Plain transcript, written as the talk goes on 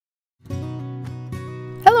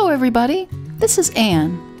everybody, this is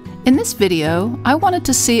Anne. In this video, I wanted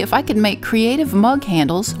to see if I could make creative mug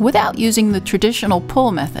handles without using the traditional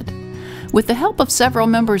pull method. With the help of several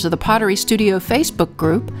members of the Pottery Studio Facebook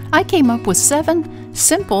group, I came up with 7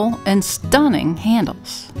 simple and stunning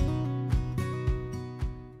handles.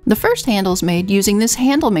 The first handle is made using this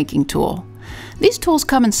handle making tool. These tools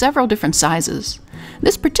come in several different sizes.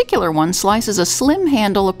 This particular one slices a slim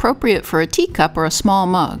handle appropriate for a teacup or a small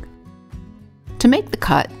mug. To make the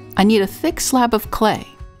cut, I need a thick slab of clay.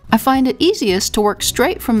 I find it easiest to work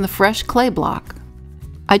straight from the fresh clay block.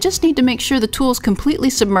 I just need to make sure the tool is completely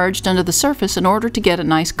submerged under the surface in order to get a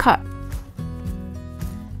nice cut.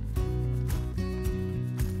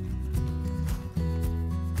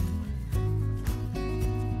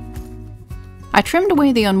 I trimmed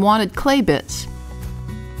away the unwanted clay bits.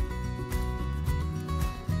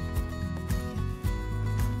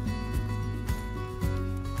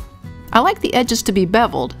 I like the edges to be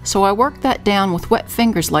beveled, so I work that down with wet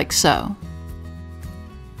fingers like so.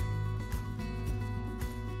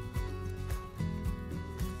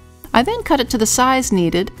 I then cut it to the size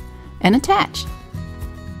needed and attached.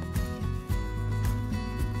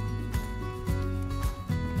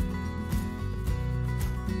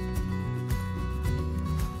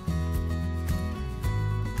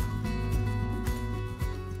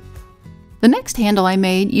 The next handle I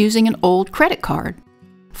made using an old credit card.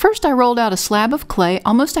 First, I rolled out a slab of clay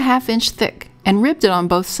almost a ½ inch thick and ribbed it on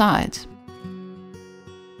both sides.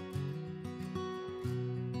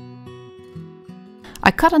 I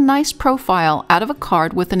cut a nice profile out of a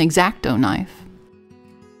card with an X-Acto knife.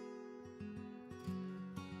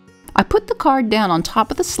 I put the card down on top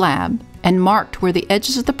of the slab and marked where the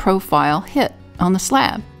edges of the profile hit on the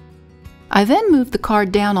slab. I then moved the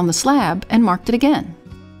card down on the slab and marked it again.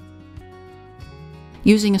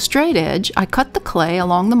 Using a straight edge, I cut the clay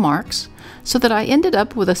along the marks so that I ended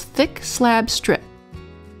up with a thick slab strip.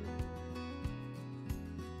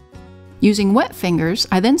 Using wet fingers,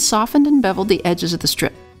 I then softened and beveled the edges of the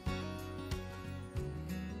strip.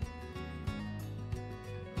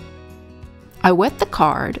 I wet the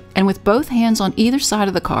card, and with both hands on either side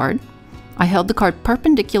of the card, I held the card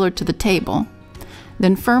perpendicular to the table,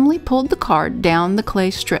 then firmly pulled the card down the clay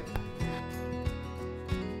strip.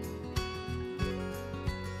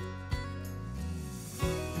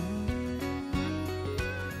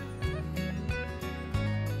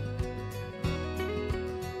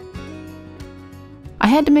 I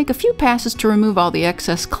had to make a few passes to remove all the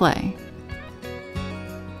excess clay.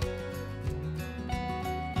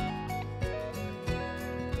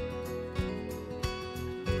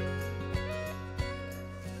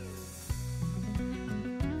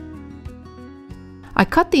 I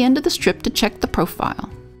cut the end of the strip to check the profile.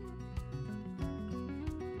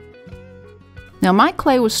 Now my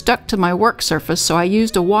clay was stuck to my work surface, so I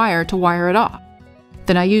used a wire to wire it off.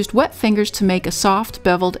 Then I used wet fingers to make a soft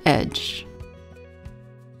beveled edge.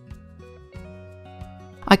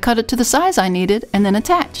 I cut it to the size I needed and then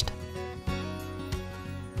attached.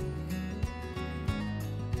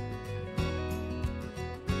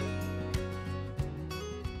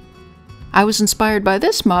 I was inspired by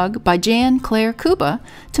this mug by Jan Claire Kuba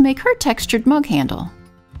to make her textured mug handle.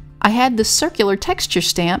 I had this circular texture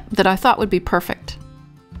stamp that I thought would be perfect.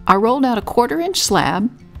 I rolled out a 1/4 inch slab,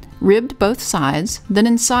 ribbed both sides, then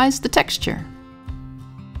incised the texture.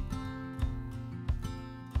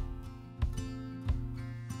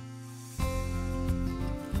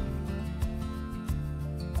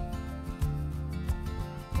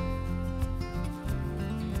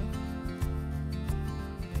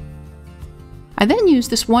 I then used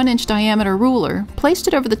this 1 inch diameter ruler, placed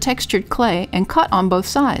it over the textured clay, and cut on both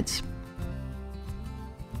sides.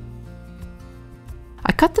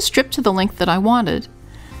 I cut the strip to the length that I wanted.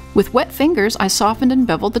 With wet fingers, I softened and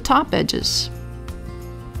beveled the top edges.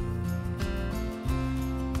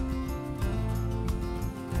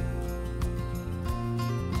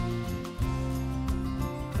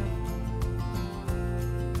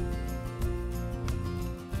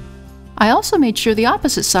 I also made sure the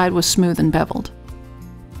opposite side was smooth and beveled.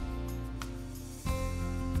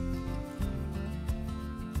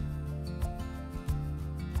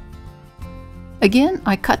 Again,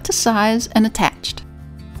 I cut to size and attached.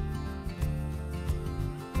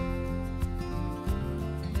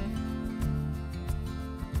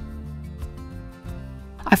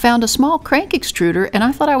 I found a small crank extruder and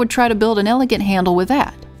I thought I would try to build an elegant handle with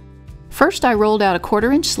that. First, I rolled out a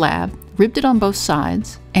 1/4 inch slab, ribbed it on both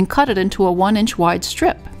sides, and cut it into a 1 inch wide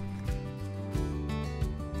strip.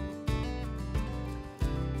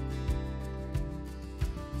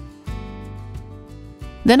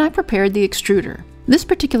 Then I prepared the extruder. This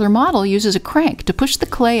particular model uses a crank to push the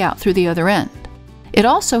clay out through the other end. It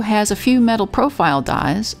also has a few metal profile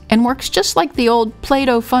dies and works just like the old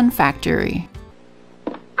Play-Doh Fun Factory.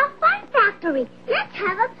 A fun factory! Let's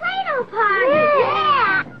have a Play-Doh party!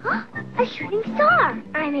 Yeah! A shooting star!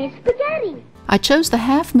 I made spaghetti! I chose the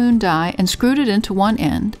half-moon die and screwed it into one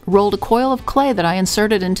end, rolled a coil of clay that I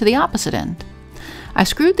inserted into the opposite end. I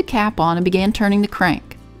screwed the cap on and began turning the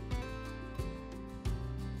crank.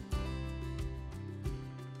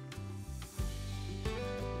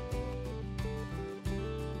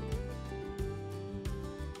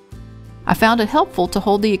 I found it helpful to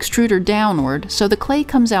hold the extruder downward so the clay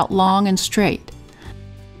comes out long and straight.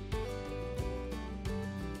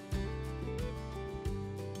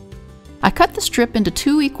 I cut the strip into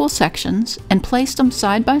 2 equal sections and placed them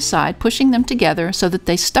side by side, pushing them together so that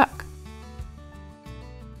they stuck.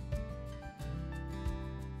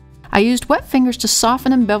 I used wet fingers to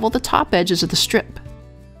soften and bevel the top edges of the strip.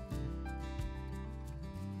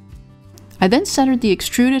 I then centered the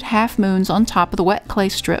extruded half moons on top of the wet clay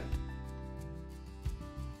strip.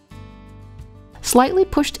 Slightly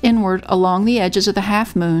pushed inward along the edges of the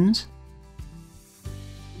half moons.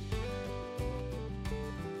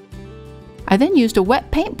 I then used a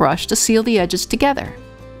wet paintbrush to seal the edges together.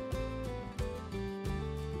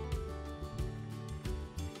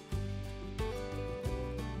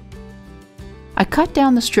 I cut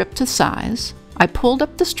down the strip to size. I pulled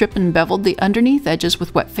up the strip and beveled the underneath edges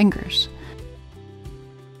with wet fingers.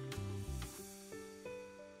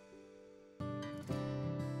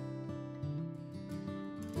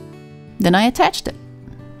 Then I attached it.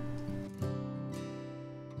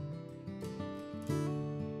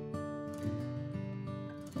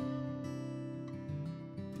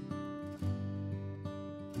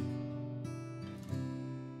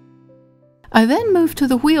 I then moved to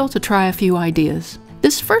the wheel to try a few ideas.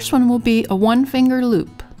 This first one will be a one-finger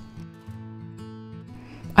loop.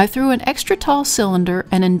 I threw an extra tall cylinder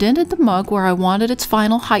and indented the mug where I wanted its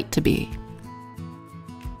final height to be.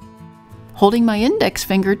 Holding my index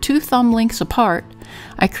finger 2 thumb lengths apart,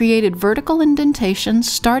 I created vertical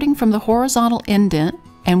indentations starting from the horizontal indent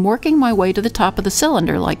and working my way to the top of the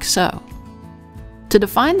cylinder like so. To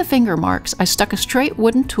define the finger marks, I stuck a straight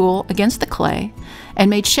wooden tool against the clay and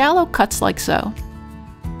made shallow cuts like so.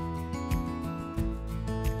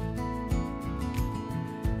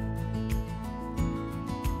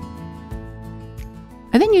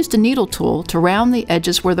 I then used a needle tool to round the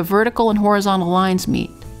edges where the vertical and horizontal lines meet.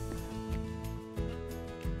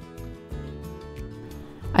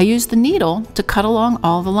 I used the needle to cut along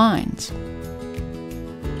all the lines.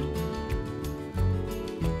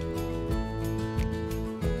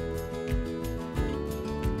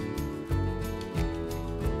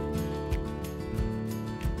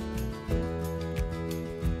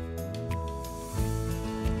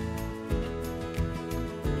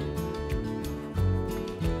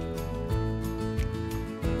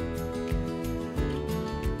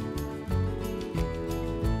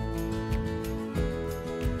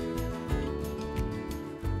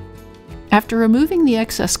 After removing the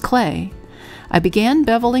excess clay, I began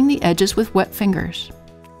beveling the edges with wet fingers.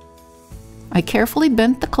 I carefully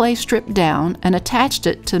bent the clay strip down and attached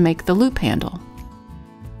it to make the loop handle.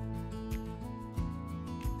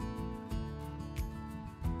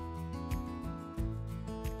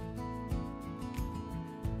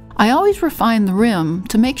 I always refine the rim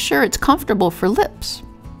to make sure it's comfortable for lips.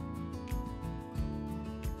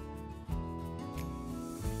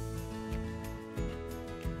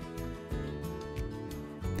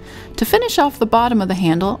 To finish off the bottom of the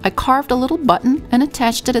handle, I carved a little button and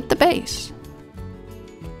attached it at the base.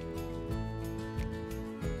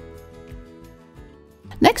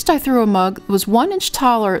 Next, I threw a mug that was 1 inch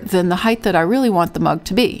taller than the height that I really want the mug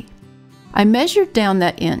to be. I measured down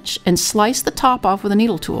that inch and sliced the top off with a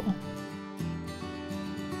needle tool.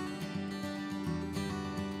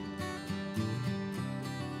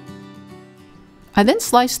 I then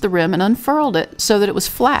sliced the rim and unfurled it so that it was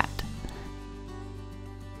flat.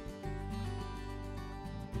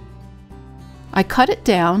 I cut it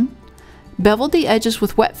down, beveled the edges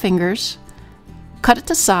with wet fingers, cut it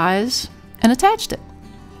to size, and attached it.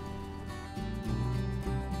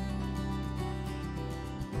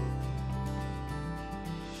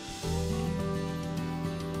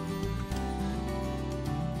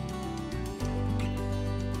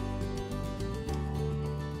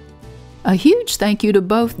 A huge thank you to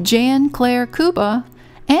both Jan Claire Kuba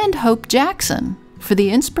and Hope Jackson for the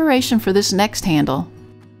inspiration for this next handle.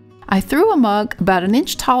 I threw a mug about 1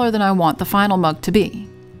 inch taller than I want the final mug to be.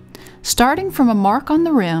 Starting from a mark on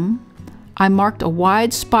the rim, I marked a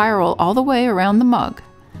wide spiral all the way around the mug.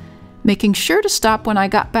 making sure to stop when I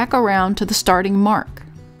got back around to the starting mark.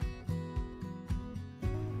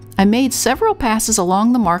 I made several passes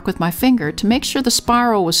along the mark with my finger to make sure the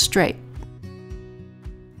spiral was straight.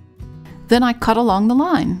 Then I cut along the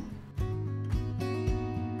line.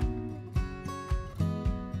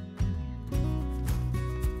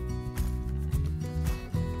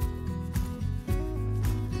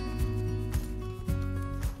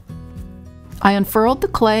 I unfurled the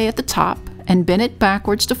clay at the top and bent it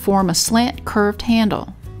backwards to form a slant curved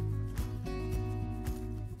handle.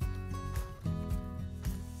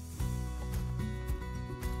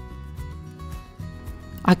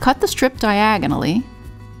 I cut the strip diagonally,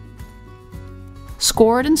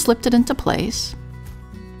 scored and slipped it into place.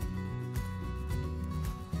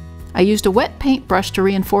 I used a wet paintbrush to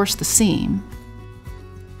reinforce the seam.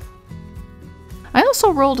 I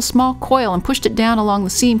also rolled a small coil and pushed it down along the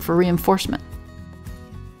seam for reinforcement.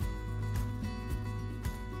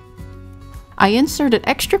 I inserted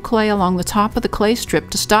extra clay along the top of the clay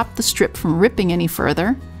strip to stop the strip from ripping any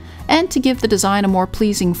further and to give the design a more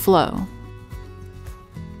pleasing flow.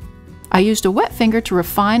 I used a wet finger to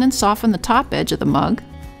refine and soften the top edge of the mug.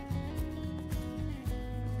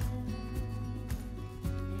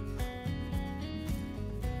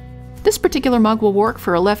 This particular mug will work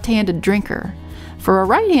for a left-handed drinker. For a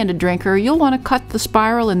right-handed drinker, you'll want to cut the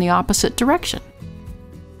spiral in the opposite direction.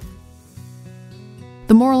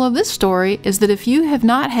 The moral of this story is that if you have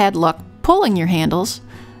not had luck pulling your handles,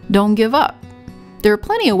 don't give up. There are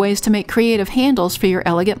plenty of ways to make creative handles for your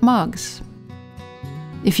elegant mugs.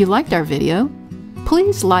 If you liked our video,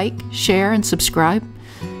 please like, share, and subscribe.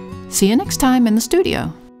 See you next time in the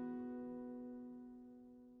studio.